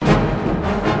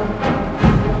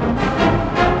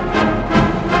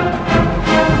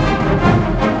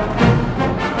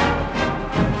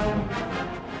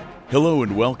Hello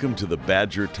and welcome to the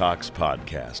Badger Talks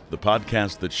podcast, the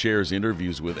podcast that shares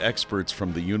interviews with experts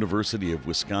from the University of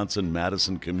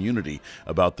Wisconsin-Madison community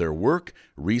about their work,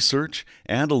 research,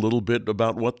 and a little bit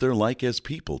about what they're like as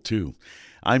people, too.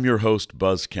 I'm your host,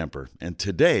 Buzz Kemper, and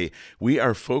today we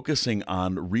are focusing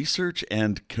on research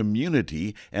and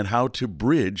community and how to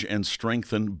bridge and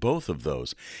strengthen both of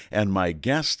those. And my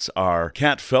guests are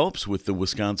Kat Phelps with the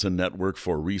Wisconsin Network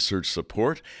for Research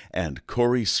Support and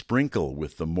Cory Sprinkel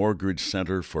with the Morgridge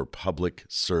Center for Public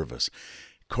Service.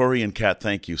 Cory and Kat,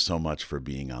 thank you so much for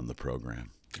being on the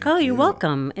program. You're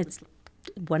welcome. It's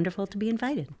wonderful to be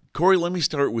invited. Cory, let me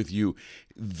start with you.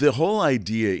 The whole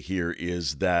idea here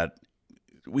is that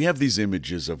we have these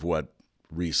images of what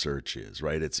research is,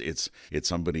 right? It's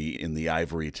somebody in the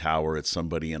ivory tower. It's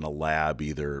somebody in a lab,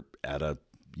 either at a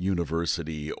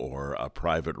university or a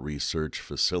private research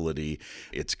facility.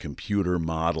 It's computer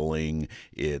modeling.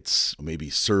 It's maybe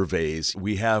surveys.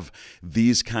 We have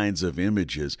these kinds of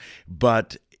images,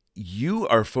 but you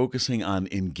are focusing on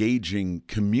engaging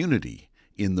community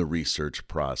in the research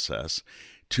process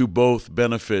to both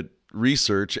benefit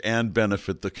research and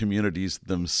benefit the communities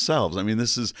themselves. I mean,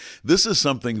 this is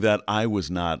something that I was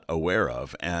not aware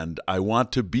of, and I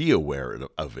want to be aware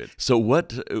of it. So,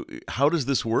 how does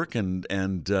this work, and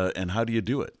how do you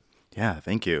do it? Yeah,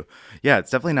 thank you. Yeah,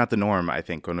 it's definitely not the norm, I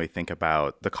think, when we think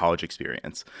about the college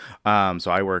experience.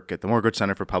 So I work at the Morgridge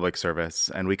Center for Public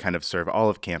Service, and we kind of serve all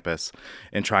of campus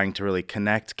in trying to really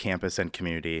connect campus and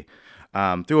community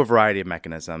through a variety of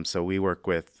mechanisms. So we work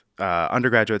with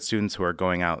undergraduate students who are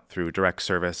going out through direct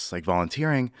service, like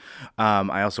volunteering.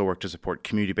 I also work to support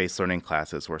community-based learning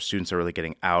classes where students are really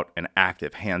getting out and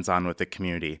active, hands-on with the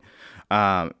community.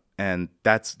 And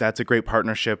that's a great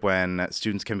partnership when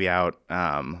students can be out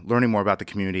learning more about the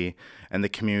community, and the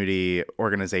community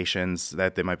organizations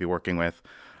that they might be working with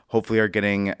hopefully are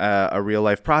getting a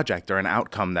real-life project or an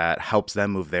outcome that helps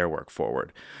them move their work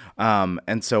forward.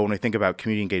 And so when we think about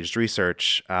community-engaged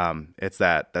research, it's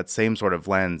that same sort of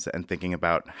lens, and thinking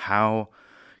about how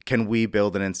can we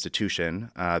build an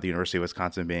institution, the University of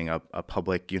Wisconsin being a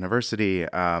public university,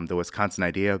 the Wisconsin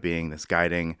idea being this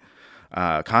guiding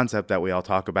concept that we all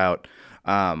talk about.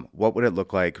 What would it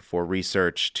look like for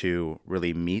research to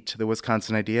really meet the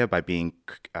Wisconsin idea by being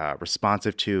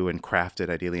responsive to and crafted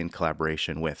ideally in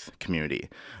collaboration with community?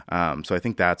 So I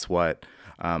think that's what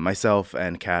myself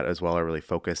and Kat as well are really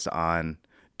focused on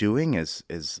doing, is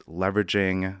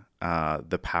leveraging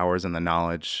the powers and the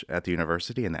knowledge at the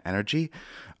university and the energy,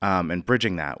 and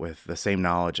bridging that with the same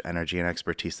knowledge, energy, and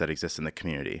expertise that exists in the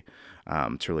community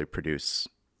to really produce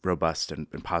robust and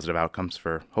positive outcomes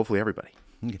for hopefully everybody.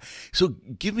 Okay. So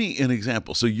give me an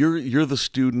example. So you're the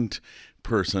student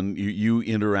person. You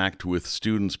interact with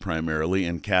students primarily,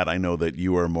 and Kat, I know that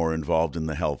you are more involved in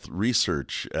the health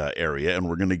research area, and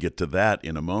we're going to get to that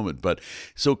in a moment. But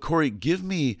so Cory, give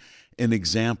me an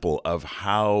example of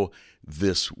how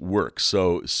this works.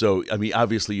 So I mean,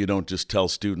 obviously you don't just tell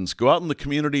students, go out in the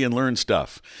community and learn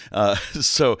stuff.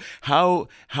 So how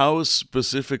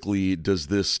specifically does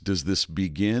this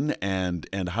begin,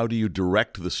 and how do you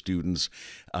direct the students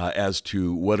as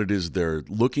to what it is they're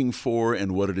looking for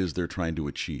and what it is they're trying to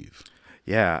achieve?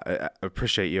 Yeah, I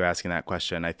appreciate you asking that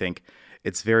question. I think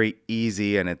it's very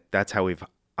easy, and that's how we've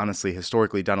honestly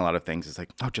historically done a lot of things. It's like,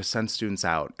 just send students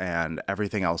out and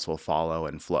everything else will follow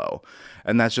and flow.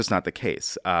 And that's just not the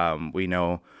case. We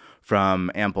know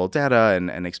from ample data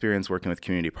and experience working with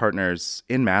community partners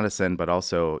in Madison, but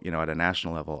also, at a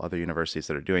national level, other universities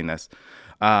that are doing this.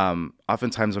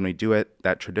 Oftentimes when we do it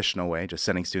that traditional way, just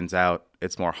sending students out,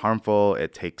 it's more harmful.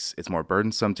 It's more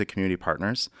burdensome to community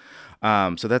partners.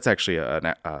 So that's actually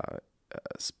an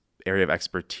area of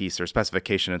expertise or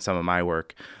specification in some of my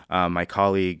work. My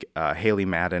colleague Haley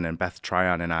Madden and Beth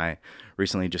Tryon and I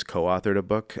recently just co-authored a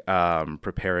book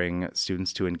preparing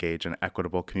students to engage in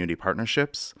equitable community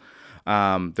partnerships.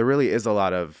 There really is a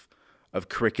lot of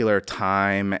curricular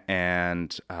time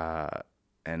and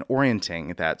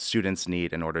orienting that students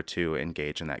need in order to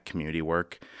engage in that community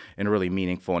work in a really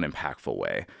meaningful and impactful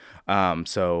way.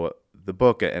 So the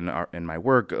book and my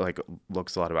work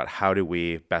looks a lot about how do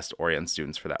we best orient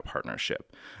students for that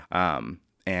partnership.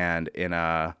 And in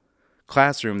a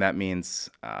classroom, that means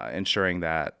ensuring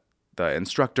that the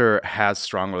instructor has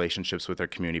strong relationships with their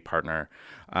community partner,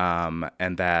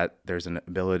 and that there's an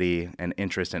ability and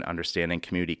interest in understanding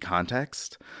community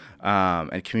context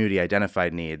and community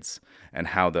identified needs, and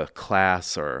how the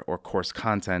class or course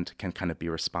content can kind of be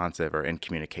responsive or in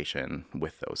communication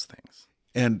with those things.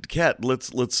 And Kat,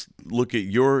 let's look at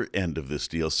your end of this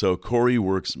deal. So Cory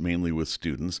works mainly with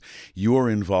students. You're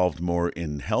involved more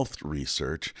in health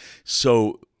research.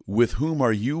 So with whom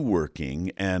are you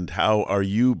working and how are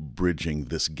you bridging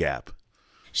this gap?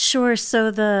 Sure.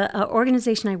 So the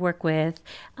organization I work with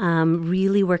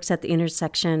really works at the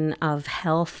intersection of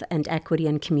health and equity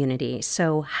and community.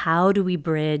 So how do we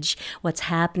bridge what's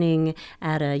happening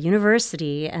at a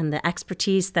university and the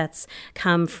expertise that's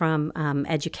come from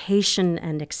education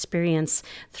and experience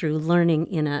through learning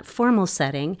in a formal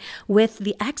setting with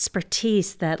the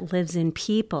expertise that lives in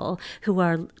people who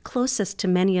are closest to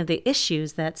many of the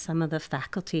issues that some of the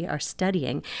faculty are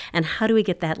studying? And how do we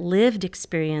get that lived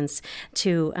experience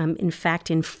to in fact,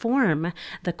 inform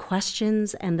the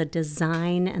questions and the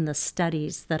design and the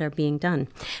studies that are being done.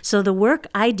 So the work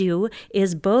I do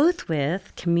is both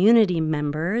with community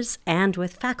members and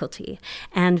with faculty,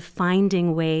 and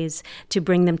finding ways to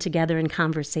bring them together in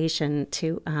conversation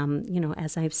to,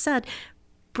 as I've said,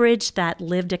 bridge that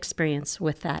lived experience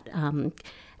with that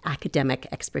academic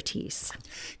expertise.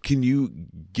 Can you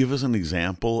give us an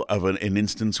example of an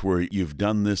instance where you've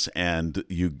done this and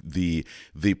the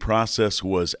process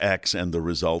was X and the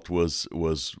result was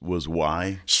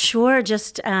Y? Sure.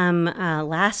 Just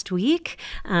last week,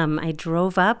 I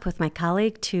drove up with my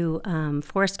colleague to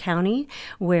Forest County,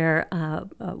 where a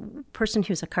person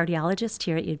who's a cardiologist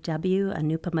here at UW,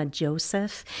 Anupama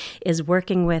Joseph, is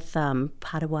working with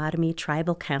Potawatomi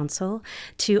Tribal Council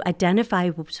to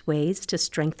identify ways to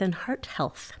strengthen heart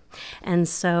health. And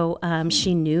so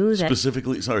she knew that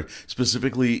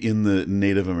specifically in the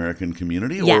Native American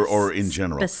community, yes, or in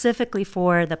general? Specifically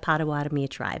for the Potawatomi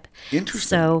tribe. Interesting.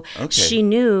 So okay. She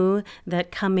knew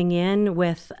that coming in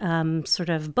with sort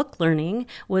of book learning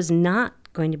was not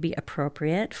going to be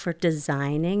appropriate for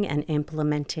designing and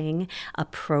implementing a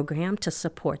program to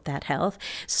support that health.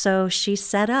 So she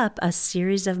set up a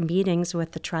series of meetings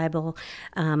with the tribal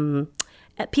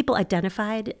people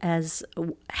identified as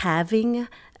having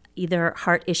either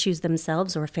heart issues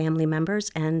themselves or family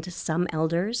members, and some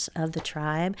elders of the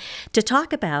tribe, to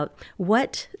talk about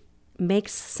what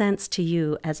makes sense to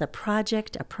you as a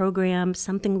project, a program,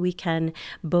 something we can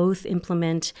both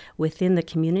implement within the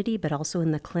community, but also in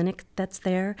the clinic that's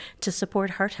there to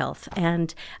support heart health.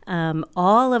 And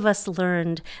all of us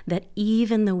learned that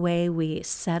even the way we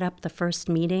set up the first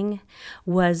meeting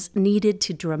was needed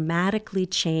to dramatically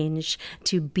change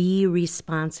to be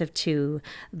responsive to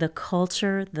the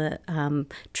culture, the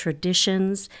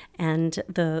traditions, and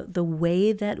the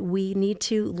way that we need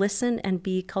to listen and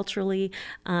be culturally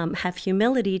have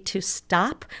humility to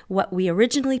stop what we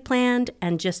originally planned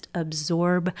and just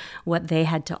absorb what they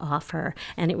had to offer.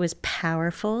 And it was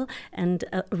powerful, and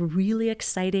a really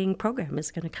exciting program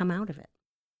is going to come out of it.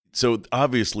 So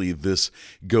obviously this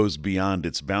goes beyond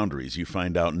its boundaries. You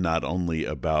find out not only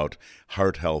about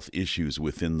heart health issues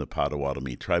within the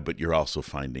Potawatomi tribe, but you're also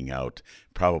finding out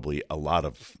probably a lot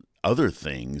of other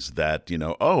things that,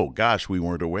 oh gosh, we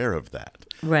weren't aware of that.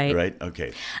 Right. Right?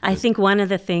 Okay. I think one of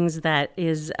the things that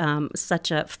is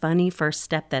such a funny first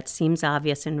step that seems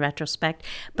obvious in retrospect,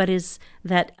 but is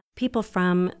that people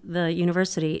from the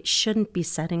university shouldn't be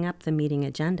setting up the meeting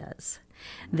agendas.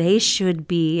 They should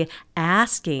be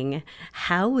asking,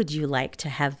 how would you like to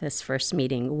have this first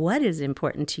meeting? What is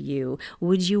important to you?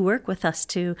 Would you work with us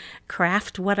to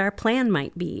craft what our plan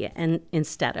might be? And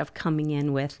instead of coming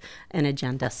in with an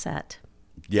agenda set.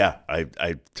 Yeah,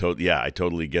 I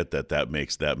totally get that. That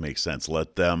makes sense.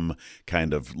 Let them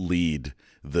kind of lead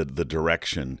the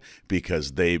direction,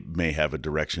 because they may have a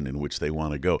direction in which they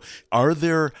want to go. Are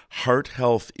there heart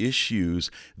health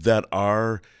issues that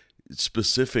are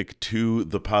specific to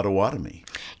the Potawatomi?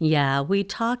 Yeah, we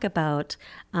talk about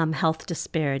health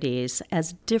disparities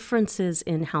as differences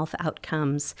in health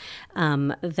outcomes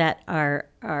that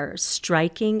are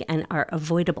striking and are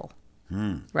avoidable.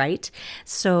 Right?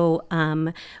 So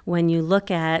when you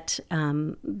look at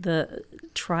the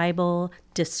tribal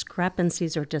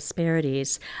discrepancies or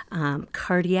disparities,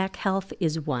 cardiac health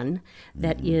is one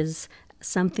that is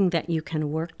something that you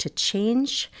can work to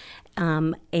change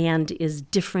and is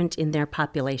different in their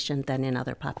population than in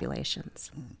other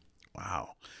populations.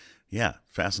 Wow. Yeah,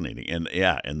 fascinating.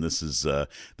 And this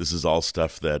is all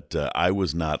stuff that I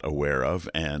was not aware of,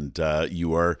 and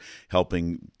you are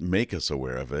helping make us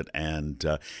aware of it. And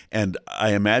I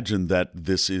imagine that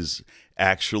this is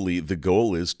actually, the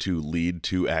goal is to lead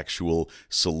to actual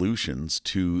solutions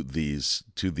to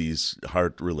these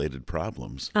heart-related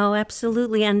problems. Oh,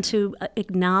 absolutely. And to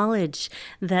acknowledge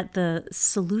that the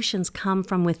solutions come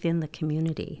from within the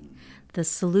community. the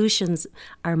solutions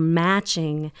are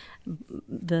matching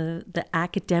the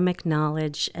academic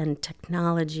knowledge and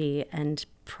technology and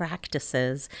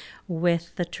practices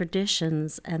with the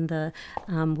traditions and the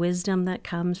wisdom that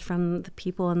comes from the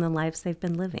people and the lives they've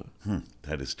been living.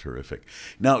 That is terrific.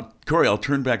 Now, Cory, I'll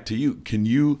turn back to you. Can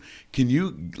you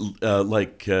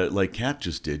like Kat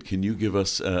just did, can you give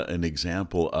us an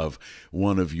example of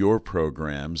one of your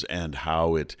programs and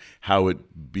how it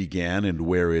began and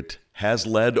where it has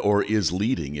led or is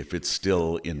leading, if it's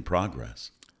still in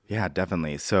progress? Yeah,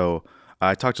 definitely. So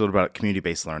I talked a little about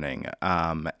community-based learning,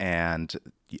 and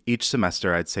each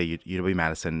semester, I'd say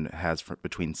UW-Madison has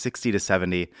between 60 to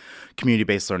 70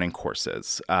 community-based learning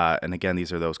courses. And again,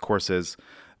 these are those courses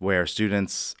where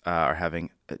students are having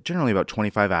generally about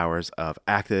 25 hours of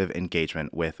active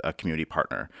engagement with a community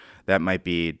partner. That might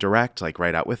be direct, like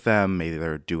right out with them. Maybe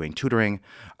they're doing tutoring.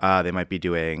 They might be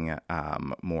doing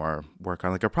more work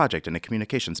on like a project and a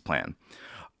communications plan.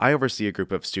 I oversee a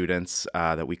group of students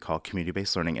that we call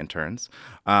community-based learning interns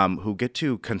who get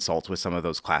to consult with some of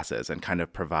those classes and kind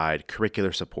of provide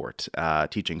curricular support,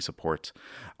 teaching support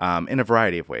in a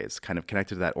variety of ways, kind of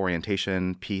connected to that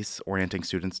orientation piece, orienting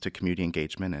students to community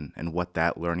engagement and what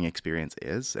that learning experience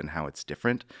is and how it's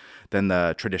different than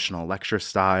the traditional lecture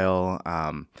style,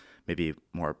 maybe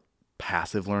more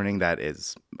passive learning that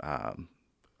is a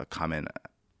common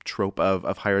trope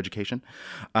of higher education.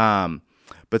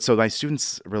 But so my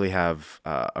students really have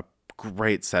a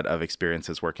great set of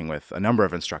experiences working with a number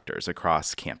of instructors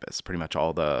across campus, pretty much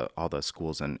all the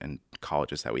schools and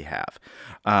colleges that we have.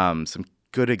 Some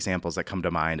good examples that come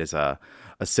to mind is a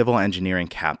civil engineering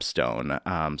capstone.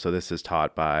 So this is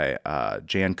taught by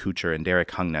Jan Kucher and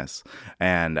Derek Hungness.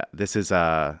 And this is,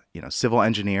 civil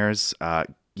engineers,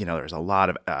 there's a lot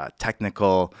of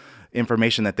technical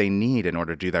information that they need in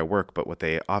order to do their work, but what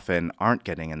they often aren't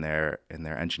getting in their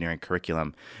engineering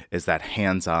curriculum is that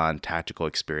hands-on tactical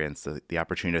experience, the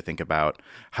opportunity to think about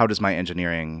how does my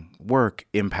engineering work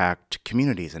impact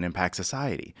communities and impact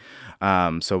society.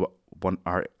 I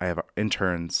have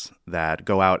interns that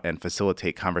go out and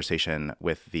facilitate conversation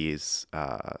with these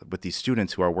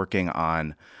students who are working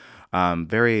on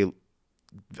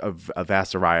a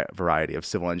vast variety of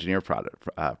civil engineer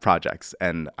projects.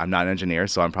 And I'm not an engineer,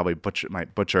 so I'm probably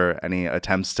might butcher any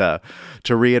attempts to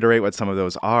reiterate what some of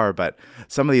those are. But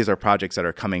some of these are projects that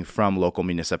are coming from local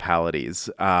municipalities,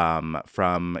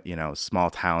 from small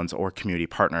towns or community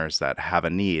partners that have a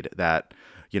need that,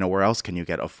 where else can you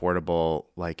get affordable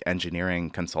like engineering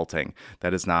consulting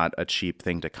that is not a cheap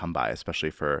thing to come by,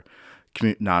 especially for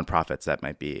nonprofits that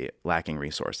might be lacking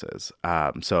resources.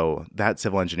 So that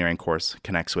civil engineering course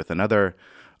connects with another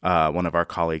one of our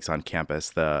colleagues on campus,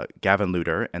 the Gavin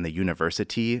Luter and the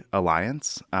University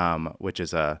Alliance, which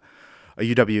is a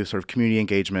UW sort of community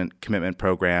engagement commitment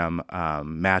program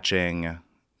matching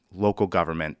local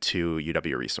government to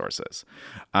UW resources.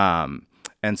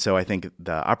 And so I think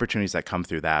the opportunities that come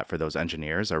through that for those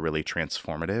engineers are really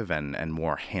transformative and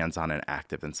more hands-on and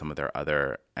active than some of their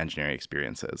other engineering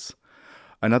experiences.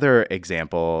 Another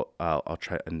example, I'll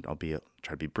try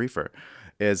to be briefer,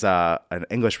 is an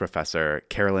English professor,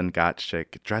 Carolyn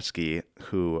Gottschalk-Dretsky,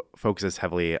 who focuses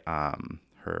heavily,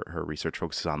 her research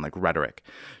focuses on like rhetoric.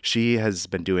 She has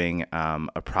been doing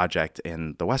a project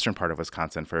in the western part of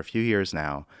Wisconsin for a few years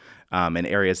now, in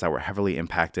areas that were heavily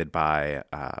impacted by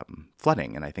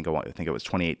flooding. And I think it was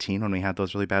 2018 when we had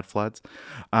those really bad floods.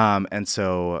 And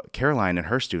so Caroline and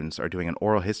her students are doing an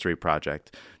oral history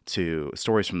project to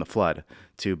stories from the flood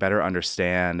to better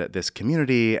understand this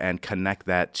community and connect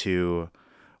that to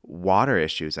water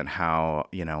issues and how,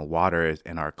 water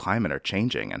in our climate are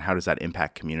changing and how does that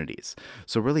impact communities.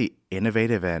 So really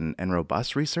innovative and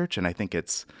robust research. And I think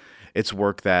it's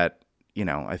work that,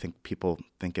 I think people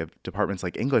think of departments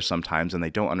like English sometimes and they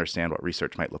don't understand what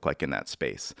research might look like in that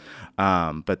space.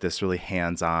 But this really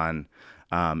hands-on,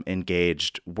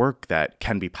 engaged work that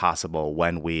can be possible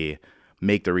when we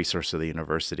make the resource of the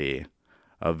university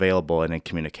available and in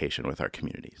communication with our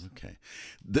communities. Okay.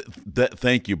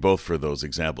 Thank you both for those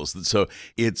examples. So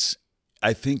it's,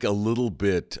 I think, a little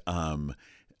bit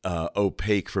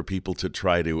opaque for people to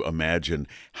try to imagine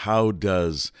how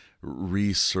does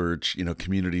research,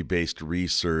 community-based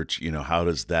research, how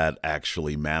does that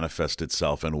actually manifest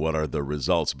itself and what are the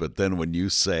results? But then when you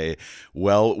say,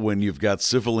 well, when you've got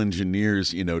civil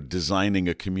engineers, designing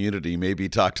a community, maybe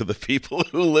talk to the people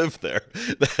who live there.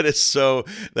 That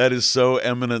is so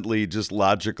eminently just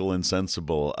logical and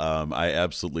sensible. I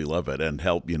absolutely love it, and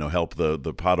help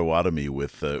the Potawatomi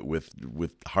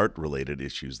with heart-related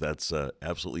issues. That's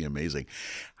absolutely amazing.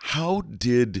 How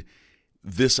did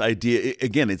this idea,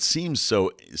 again, it seems so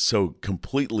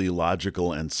completely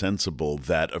logical and sensible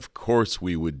that of course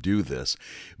we would do this,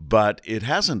 but it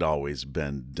hasn't always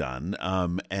been done.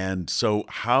 And so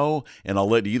how, and I'll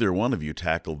let either one of you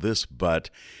tackle this, but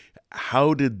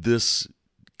how did this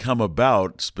come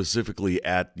about specifically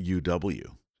at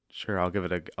UW? Sure, I'll give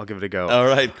it a go. All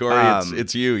right, Cory,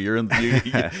 it's you. You're in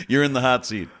the hot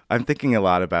seat. I'm thinking a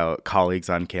lot about colleagues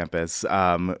on campus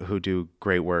who do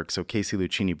great work. So Casey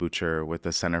Lucchini-Butcher with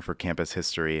the Center for Campus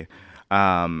History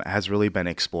has really been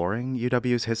exploring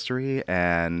UW's history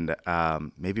and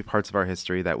maybe parts of our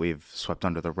history that we've swept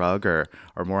under the rug or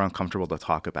are more uncomfortable to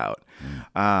talk about.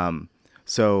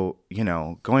 So,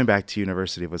 going back to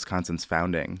University of Wisconsin's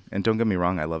founding, and don't get me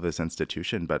wrong, I love this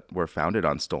institution, but we're founded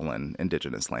on stolen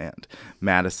indigenous land.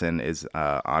 Madison is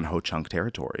on Ho-Chunk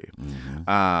territory.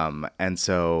 And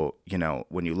so,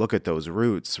 when you look at those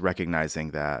roots,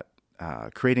 recognizing that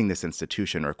creating this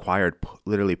institution required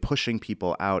literally pushing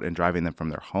people out and driving them from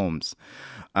their homes,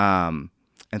 and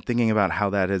thinking about how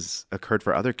that has occurred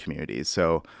for other communities.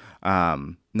 So,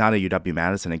 not a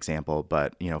UW-Madison example,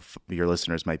 but your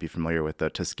listeners might be familiar with the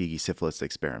Tuskegee syphilis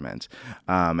experiment,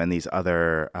 and these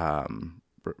other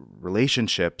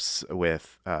relationships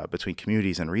with between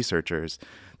communities and researchers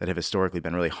that have historically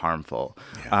been really harmful,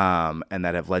 and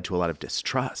that have led to a lot of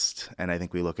distrust. And I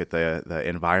think we look at the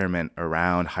environment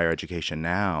around higher education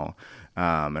now,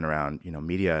 and around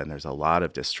media, and there's a lot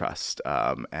of distrust.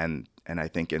 And I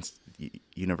think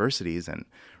universities and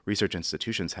research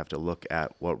institutions have to look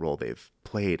at what role they've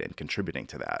played in contributing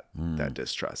to that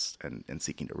distrust and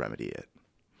seeking to remedy it.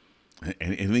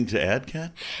 Anything to add,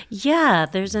 Kat? Yeah,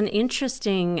 there's an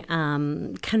interesting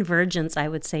convergence, I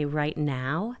would say, right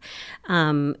now.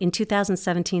 In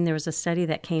 2017, there was a study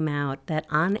that came out that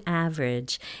on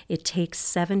average, it takes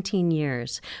 17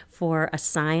 years for a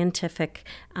scientific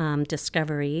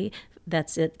discovery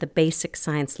that's at the basic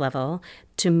science level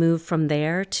to move from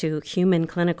there to human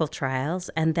clinical trials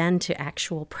and then to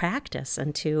actual practice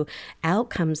and to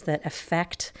outcomes that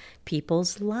affect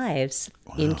people's lives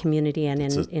in community and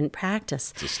in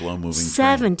practice. It's a slow-moving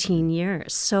 17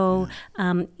 years. So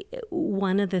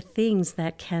one of the things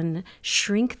that can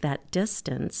shrink that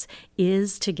distance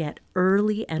is to get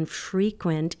early and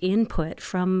frequent input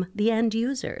from the end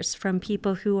users, from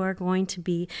people who are going to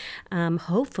be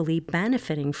hopefully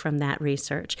benefiting from that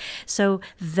research. So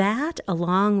that,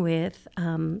 along with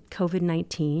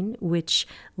COVID-19, which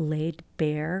laid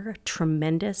bare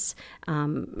tremendous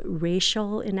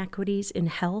racial inequities in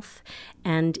health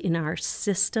and in our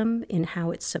system, in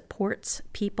how it supports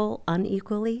people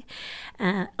unequally,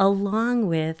 along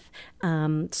with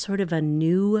sort of a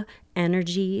new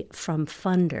energy from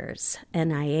funders.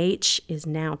 NIH is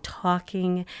now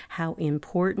talking how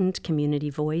important community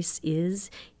voice is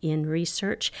in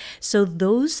research. So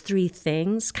those three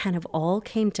things kind of all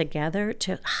came together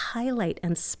to highlight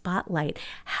and spotlight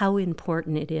how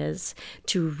important it is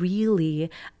to really,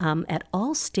 at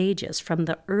all stages, from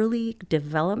the early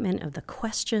development of the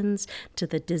questions to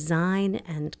the design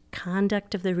and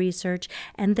conduct of the research,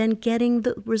 and then getting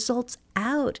the results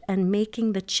out and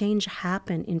making the change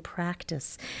happen in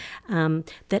practice,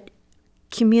 that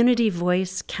community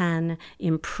voice can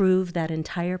improve that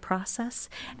entire process,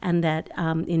 and that,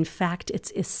 in fact,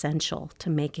 it's essential to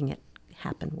making it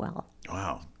happen well.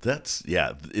 Wow. This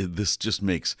just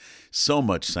makes so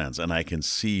much sense. And I can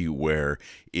see where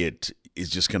it is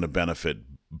just going to benefit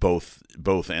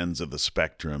both ends of the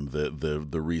spectrum,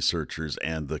 the researchers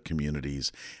and the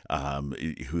communities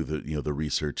who the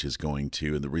research is going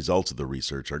to, and the results of the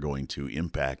research are going to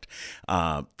impact.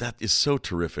 That is so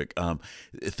terrific.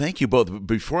 Thank you both.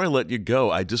 Before I let you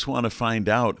go, I just want to find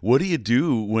out, what do you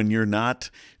do when you're not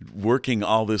working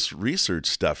all this research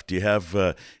stuff? Do you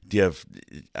have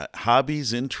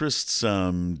hobbies, interests?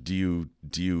 Do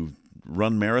you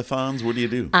run marathons? What do you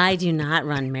do? I do not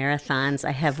run marathons.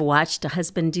 I have watched a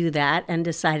husband do that and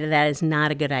decided that is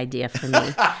not a good idea for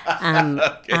me.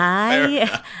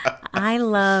 I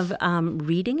love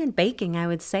reading and baking, I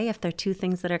would say, if they're two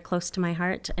things that are close to my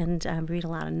heart, and read a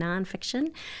lot of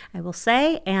nonfiction, I will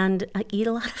say, and I eat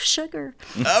a lot of sugar.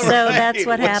 That's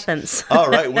what happens. All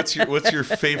right. What's your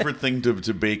favorite thing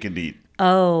to bake and eat?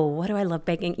 Oh, what do I love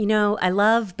baking? I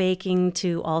love baking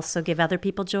to also give other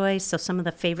people joy. So some of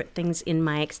the favorite things in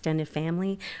my extended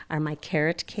family are my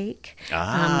carrot cake.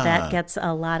 That gets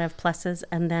a lot of pluses.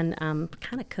 And then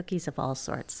kind of cookies of all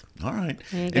sorts. All right.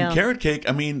 There you and go. Carrot cake,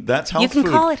 I mean, that's health food. You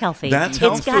can call it healthy. That's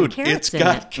health food. It's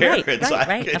got carrots.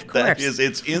 Right, of course.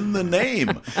 It's in the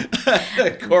name.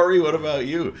 Cory, what about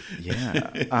you?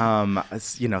 Yeah.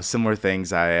 Similar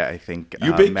things, I think.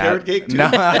 You bake carrot cake too? No,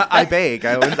 I bake.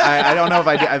 I don't know if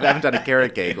I haven't done a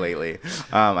carrot cake lately.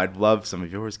 I'd love some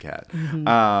of yours, Kat.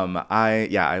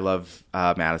 I love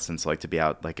Madison, so I like to be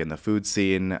out like in the food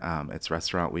scene. It's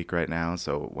restaurant week right now,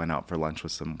 so went out for lunch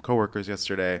with some coworkers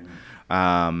yesterday,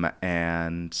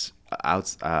 and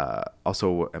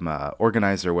also am an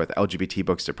organizer with LGBT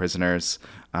Books to Prisoners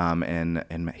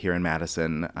in here in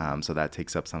Madison, so that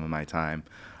takes up some of my time.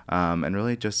 And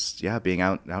really just, being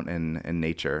out in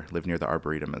nature, live near the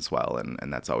Arboretum as well.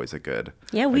 And that's always a good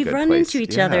we've run place. into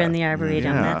each other in the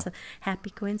Arboretum. Yeah. That's a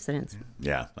happy coincidence.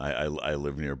 Yeah, I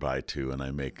live nearby too, and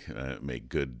I make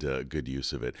good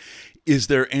use of it. Is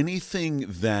there anything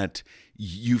that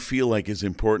you feel like is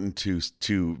important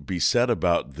to be said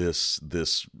about this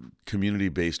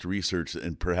community-based research,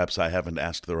 and perhaps I haven't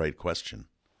asked the right question?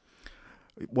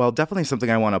 Well, definitely something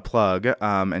I want to plug,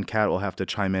 and Kat will have to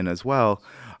chime in as well.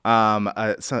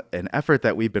 So an effort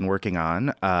that we've been working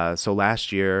on. So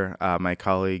last year, my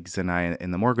colleagues and I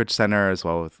in the Morgridge Center, as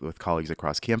well with colleagues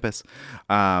across campus,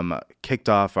 kicked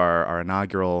off our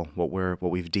inaugural what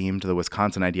we've deemed the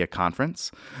Wisconsin Idea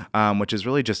Conference, which is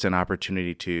really just an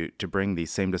opportunity to bring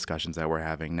these same discussions that we're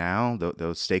having now,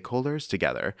 those stakeholders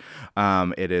together.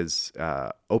 It is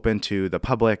open to the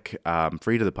public,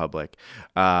 free to the public,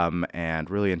 and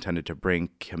really intended to bring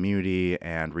community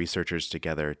and researchers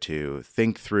together to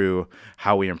think through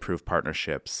how we improve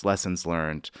partnerships, lessons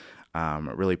learned,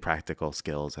 really practical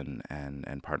skills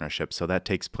and partnerships. So that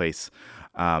takes place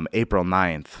April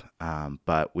 9th,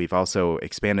 but we've also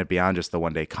expanded beyond just the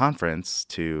one-day conference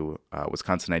to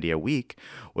Wisconsin Idea Week,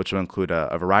 which will include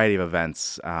a variety of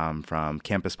events from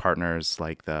campus partners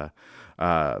like the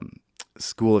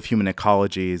School of Human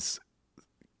Ecology's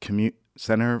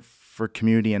Center for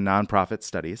Community and Nonprofit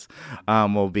Studies.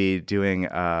 We'll be doing...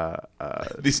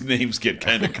 These names get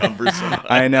kind of cumbersome.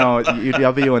 I know.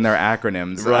 UW and their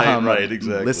acronyms. Right,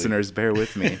 exactly. Listeners, bear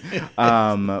with me.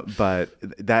 But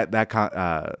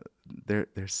their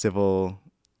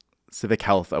Civic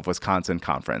Health of Wisconsin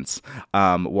Conference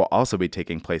will also be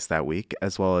taking place that week,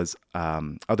 as well as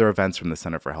other events from the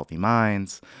Center for Healthy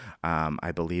Minds.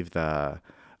 I believe a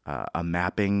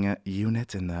mapping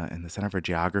unit in the Center for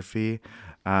Geography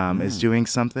is doing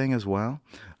something as well.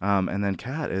 And then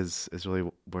Kat is really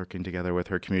working together with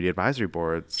her community advisory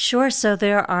boards. Sure. So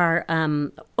there are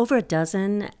over a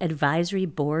dozen advisory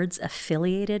boards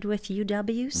affiliated with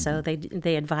UW. So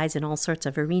they advise in all sorts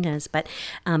of arenas. But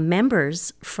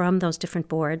members from those different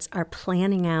boards are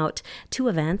planning out two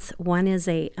events. One is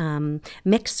a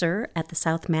mixer at the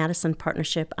South Madison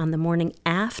Partnership on the morning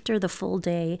after the full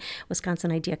day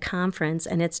Wisconsin Idea Conference.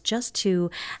 And it's just to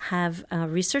have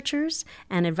researchers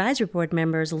and advisory board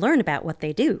members learn about what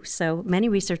they do. So many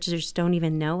researchers don't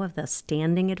even know of the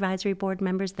standing advisory board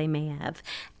members they may have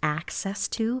access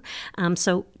to.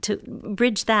 So to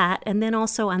bridge that, and then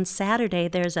also on Saturday,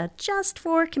 there's a Just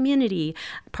for Community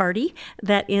party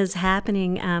that is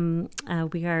happening.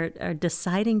 We are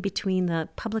deciding between the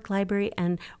Public Library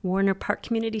and Warner Park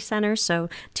Community Center, so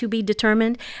to be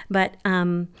determined. But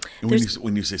when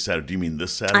you say Saturday, do you mean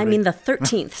this Saturday? I mean the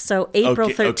 13th, so April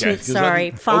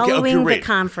 13th, following the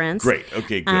conference. Great,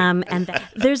 okay, good. And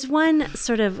there's one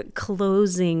sort of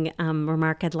closing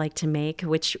remark I'd like to make,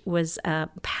 which was a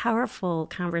powerful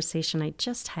conversation I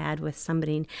just had with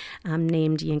somebody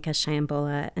named Yinka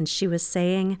Shyambola, and she was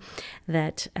saying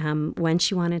that when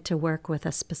she wanted to work with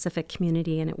a specific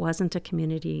community, and it wasn't a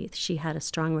community she had a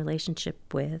strong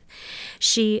relationship with,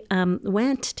 she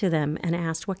went to them and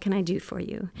asked, "What can I do for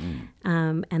you?"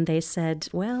 And they said,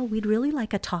 "Well, we'd really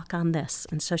like a talk on this."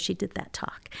 And so she did that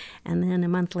talk. And then a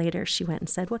month later, she went and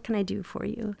said, "What can I do for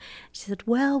you?" She said,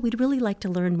 "Well, we'd really like to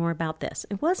learn more about this."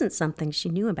 It wasn't something she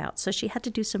knew about, so she had to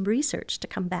do some research to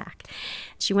come back.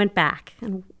 She went back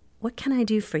and, "What can I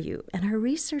do for you?" And her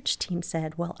research team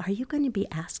said, "Well, are you going to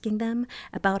be asking them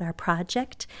about our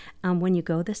project when you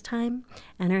go this time?"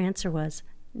 And her answer was,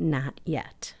 "Not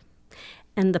yet."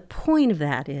 And the point of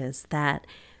that is that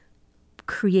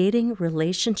creating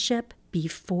relationship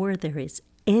before there is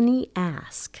any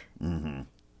ask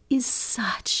is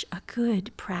such a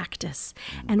good practice.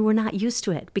 And we're not used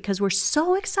to it because we're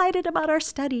so excited about our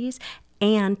studies.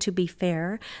 And to be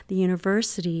fair, the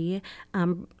university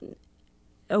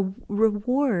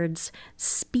rewards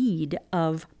speed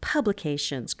of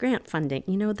publications, grant funding.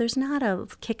 You know, there's not a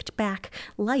kicked back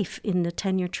life in the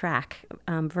tenure track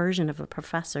version of a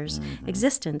professor's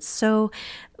existence. So,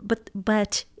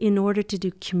 but in order to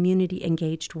do community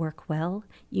engaged work well,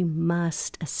 you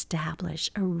must establish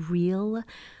a real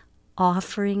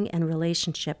offering and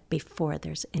relationship before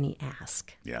there's any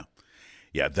ask.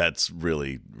 Yeah, that's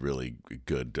really, really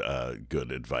good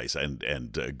advice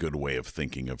and a good way of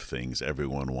thinking of things.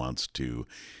 Everyone wants to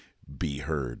be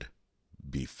heard,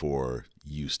 before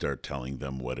you start telling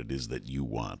them what it is that you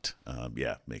want.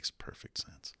 Makes perfect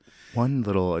sense. One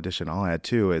little addition I'll add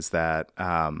too is that,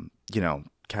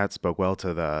 Kat spoke well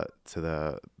to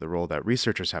the role that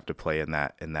researchers have to play in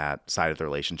that side of the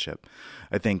relationship.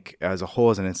 I think as a whole,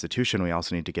 as an institution, we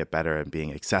also need to get better at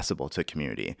being accessible to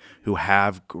community who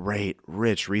have great,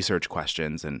 rich research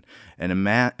questions and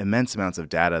immense amounts of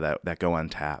data that go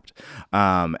untapped.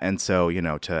 And so,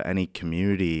 to any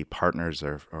community partners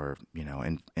or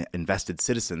invested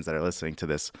citizens that are listening to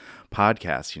this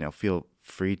podcast, feel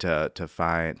free to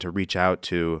reach out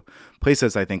to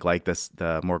places, I think, like this,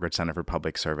 the Morgridge Center for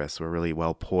Public Service. We're really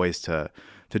well poised to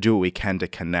do what we can to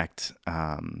connect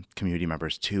community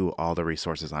members to all the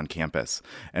resources on campus,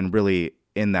 and really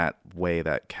in that way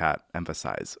that Kat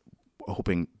emphasized,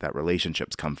 hoping that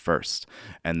relationships come first,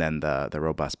 and then the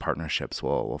robust partnerships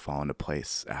will fall into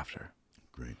place after.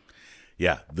 Great.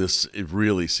 Yeah, it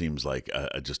really seems like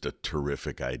just a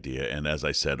terrific idea, and as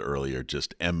I said earlier,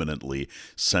 just eminently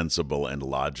sensible and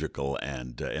logical,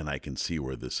 and I can see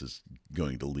where this is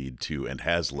going to lead to, and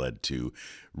has led to,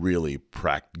 really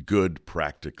good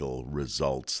practical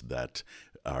results that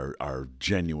are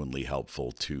genuinely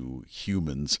helpful to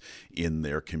humans in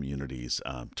their communities.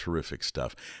 Terrific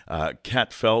stuff.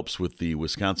 Kat Phelps with the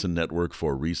Wisconsin Network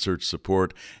for Research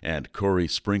Support and Cory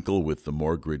Sprinkel with the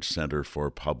Morgridge Center for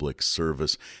Public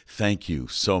Service. Thank you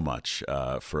so much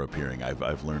for appearing.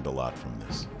 I've learned a lot from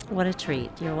this. What a treat.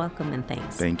 You're welcome, and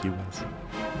thanks. Thank you, Wes.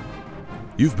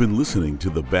 You've been listening to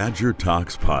the Badger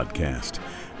Talks podcast.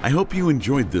 I hope you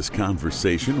enjoyed this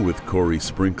conversation with Cory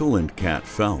Sprinkel and Kat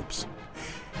Phelps.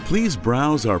 Please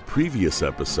browse our previous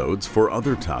episodes for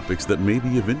other topics that may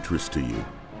be of interest to you.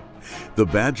 The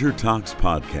Badger Talks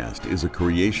podcast is a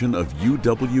creation of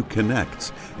UW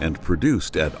Connects and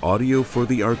produced at Audio for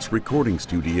the Arts Recording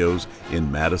Studios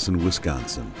in Madison,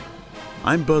 Wisconsin.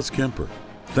 I'm Buzz Kemper.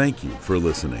 Thank you for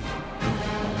listening.